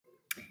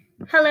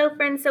Hello,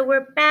 friends. So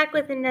we're back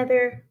with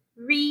another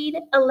Read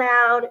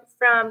Aloud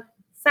from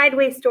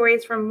Sideways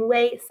Stories from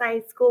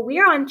Wayside School. We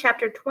are on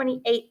chapter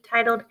 28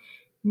 titled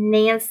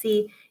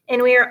Nancy,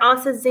 and we are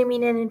also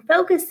zooming in and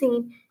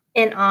focusing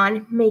in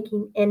on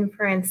making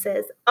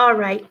inferences. All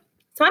right,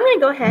 so I'm going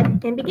to go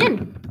ahead and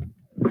begin.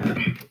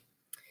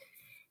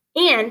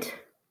 And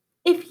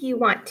if you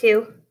want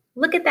to,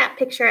 look at that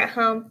picture at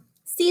home,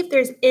 see if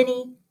there's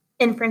any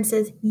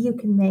inferences you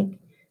can make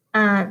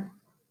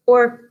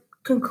or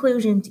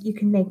conclusions you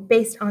can make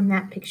based on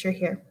that picture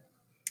here.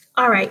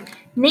 All right,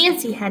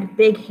 Nancy had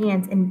big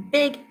hands and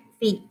big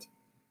feet.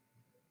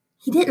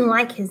 He didn't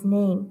like his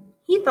name.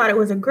 He thought it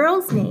was a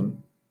girl's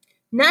name.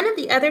 None of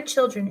the other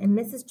children in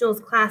Mrs.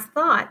 Jewell's class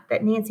thought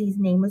that Nancy's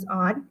name was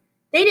odd.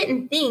 They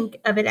didn't think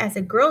of it as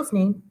a girl's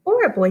name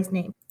or a boy's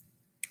name.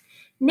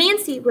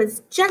 Nancy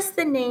was just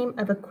the name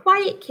of a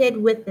quiet kid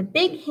with the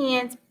big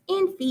hands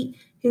and feet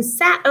who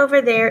sat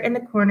over there in the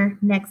corner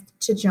next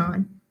to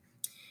John.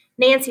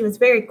 Nancy was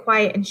very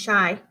quiet and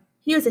shy.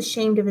 He was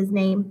ashamed of his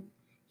name.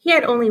 He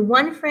had only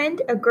one friend,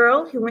 a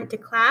girl who went to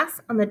class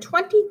on the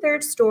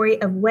 23rd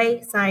story of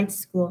Wayside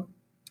School.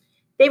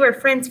 They were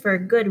friends for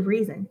a good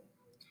reason.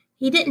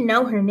 He didn't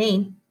know her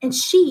name, and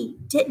she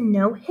didn't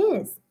know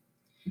his.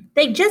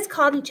 They just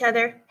called each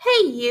other,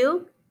 "Hey,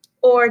 you,"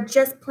 or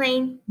just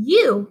plain,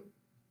 "You."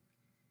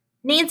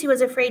 Nancy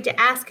was afraid to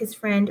ask his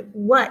friend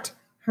what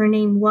her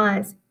name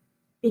was,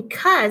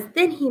 because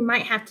then he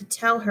might have to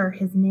tell her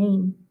his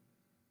name.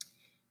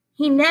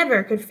 He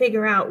never could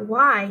figure out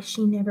why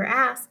she never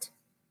asked,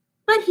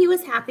 but he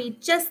was happy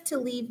just to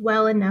leave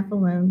well enough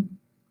alone.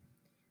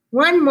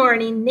 One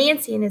morning,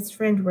 Nancy and his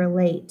friend were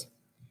late.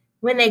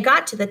 When they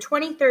got to the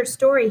 23rd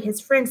story, his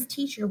friend's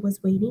teacher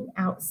was waiting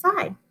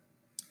outside.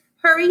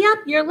 "Hurry up,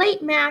 you're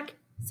late, Mac,"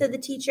 said the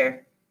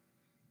teacher.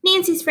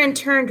 Nancy's friend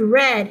turned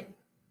red.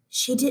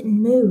 She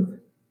didn't move.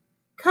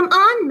 "Come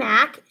on,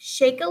 Mac,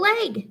 shake a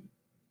leg."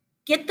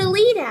 "Get the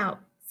lead out,"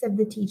 said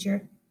the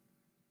teacher.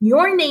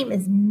 "Your name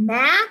is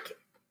Mac?"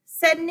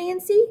 said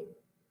Nancy.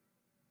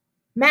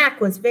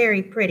 Mac was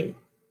very pretty.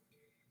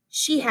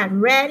 She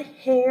had red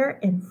hair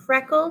and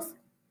freckles.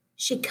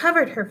 She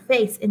covered her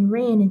face and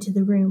ran into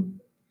the room.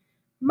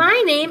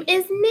 "My name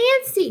is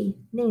Nancy,"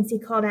 Nancy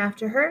called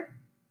after her.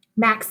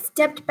 Mac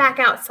stepped back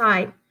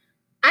outside.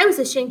 "I was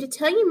ashamed to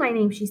tell you my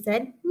name," she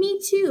said. "Me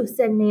too,"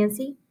 said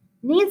Nancy.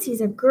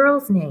 "Nancy's a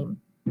girl's name."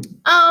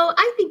 "Oh,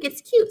 I think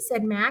it's cute,"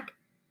 said Mac.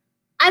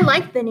 "I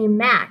like the name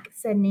Mac,"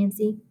 said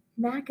Nancy.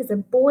 "Mac is a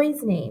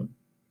boy's name,"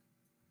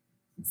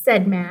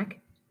 said Mac.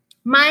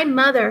 "My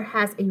mother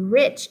has a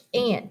rich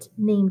aunt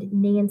named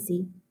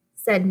Nancy,"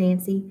 said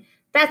Nancy.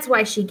 "That's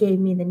why she gave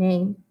me the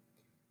name."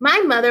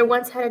 "My mother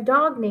once had a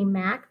dog named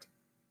Mac,"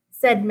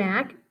 said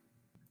Mac.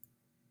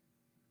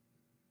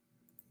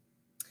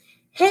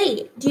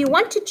 "Hey, do you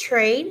want to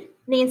trade?"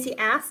 Nancy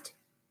asked.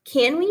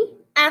 "Can we?"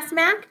 asked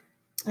Mac.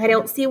 "I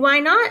don't see why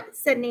not,"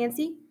 said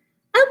Nancy.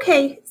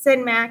 "Okay," said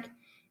Mac.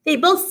 They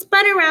both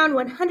spun around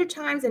 100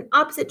 times in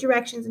opposite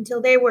directions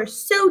until they were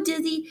so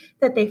dizzy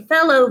that they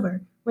fell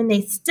over. When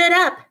they stood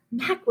up,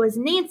 Mac was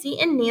Nancy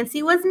and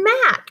Nancy was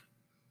Mac.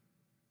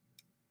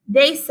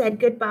 They said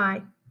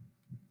goodbye.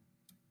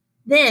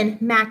 Then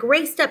Mac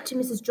raced up to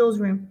Mrs. Jewell's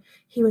room.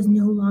 He was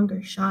no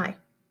longer shy.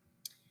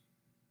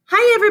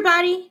 "Hi,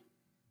 everybody.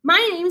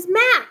 My name's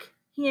Mac,"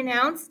 he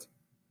announced.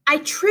 "I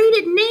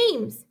traded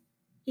names."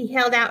 He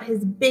held out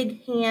his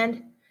big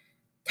hand.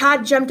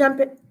 Todd jumped up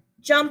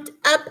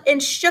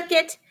and shook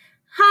it.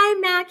 "Hi,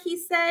 Mac," he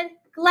said.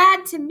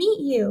 "Glad to meet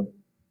you."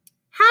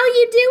 "How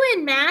you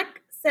doing,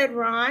 Mac?" said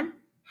Ron.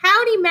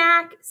 "Howdy,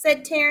 Mac,"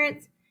 said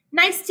Terrence.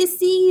 "Nice to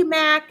see you,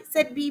 Mac,"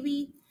 said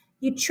Bebe.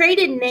 "You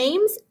traded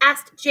names?"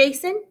 asked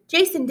Jason.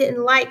 Jason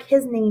didn't like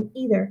his name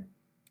either.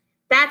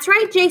 "That's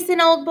right,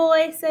 Jason, old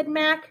boy," said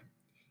Mac.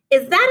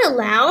 "Is that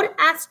allowed?"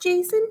 asked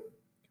Jason.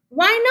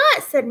 "Why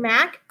not?" said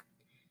Mac.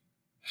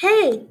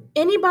 "Hey,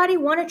 anybody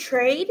want to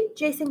trade?"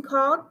 Jason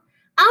called.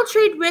 "I'll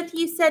trade with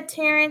you," said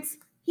Terrence.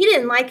 He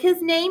didn't like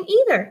his name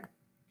either.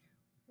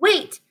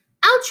 "Wait,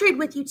 I'll trade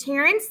with you,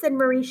 Terrence," said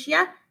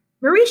Mauricia.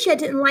 Mauricia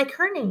didn't like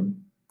her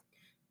name.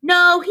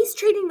 "No, he's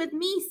trading with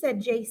me,"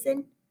 said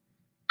Jason.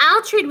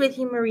 "I'll trade with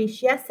you,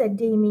 Mauricia," said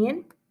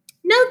Damien.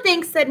 "No,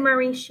 thanks," said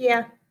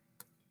Mauricia.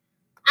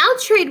 "I'll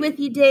trade with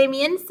you,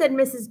 Damien," said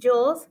Mrs.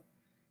 Jules.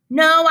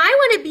 "No, I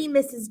want to be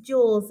Mrs.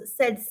 Jules,"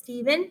 said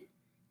Stephen.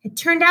 It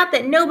turned out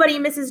that nobody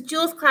in Mrs.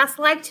 Jules' class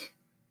liked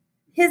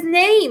his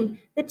name.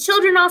 The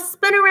children all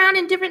spun around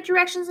in different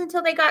directions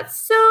until they got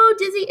so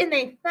dizzy and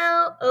they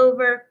fell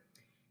over.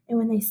 And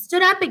when they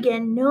stood up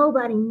again,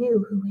 nobody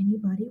knew who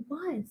anybody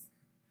was.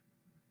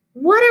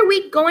 "What are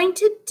we going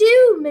to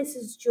do,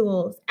 Mrs.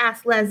 Jules?"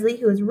 asked Leslie,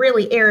 who was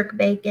really Eric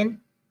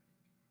Bacon.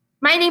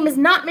 "My name is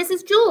not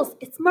Mrs. Jules,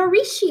 it's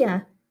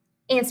Mauricia,"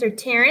 answered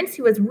Terrence,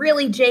 who was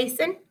really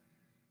Jason.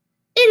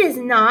 "It is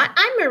not,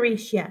 I'm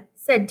Mauricia,"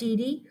 said Dee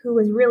Dee, who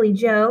was really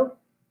Joe.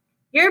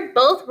 "You're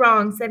both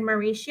wrong," said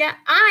Mauricia.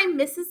 "I'm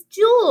Mrs.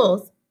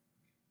 Jules."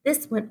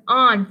 This went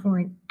on for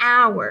an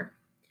hour.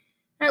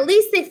 At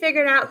least they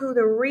figured out who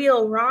the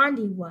real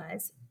Rondi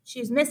was. She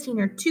was missing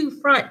her 2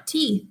 front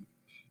teeth.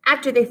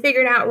 After they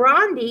figured out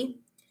Rondi,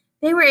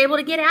 they were able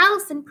to get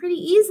Allison pretty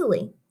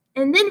easily.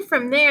 And then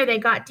from there, they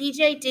got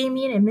DJ,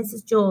 Damien, and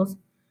Mrs. Jules.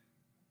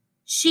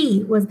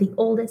 She was the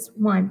oldest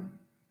one.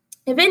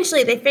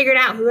 Eventually, they figured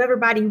out who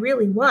everybody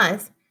really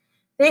was.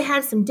 They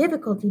had some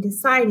difficulty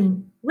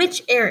deciding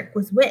which Eric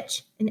was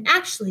which, and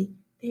actually,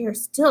 they are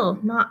still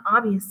not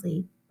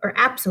obviously or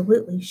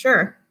absolutely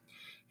sure.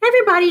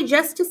 Everybody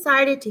just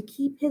decided to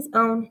keep his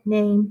own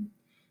name.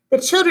 The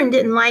children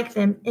didn't like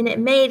them, and it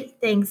made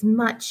things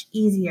much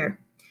easier.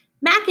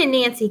 Mac and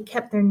Nancy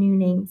kept their new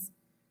names.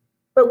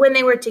 But when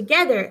they were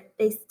together,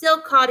 they still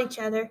called each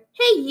other,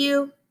 "Hey,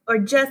 you," or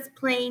just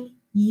plain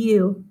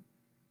you.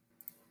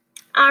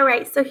 All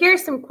right, so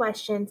here's some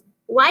questions.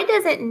 Why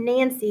doesn't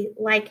Nancy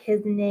like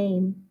his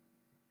name?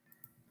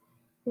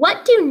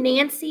 What do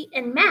Nancy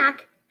and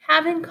Mac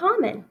have in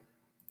common?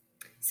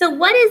 So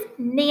what is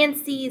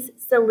Nancy's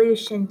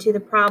solution to the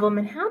problem,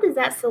 and how does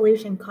that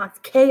solution cause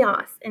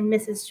chaos in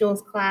Mrs.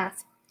 Jules'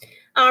 class?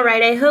 All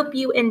right, I hope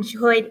you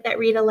enjoyed that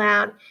read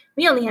aloud.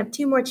 We only have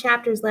 2 more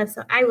chapters left,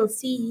 so I will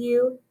see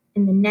you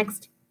in the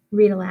next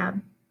read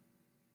aloud.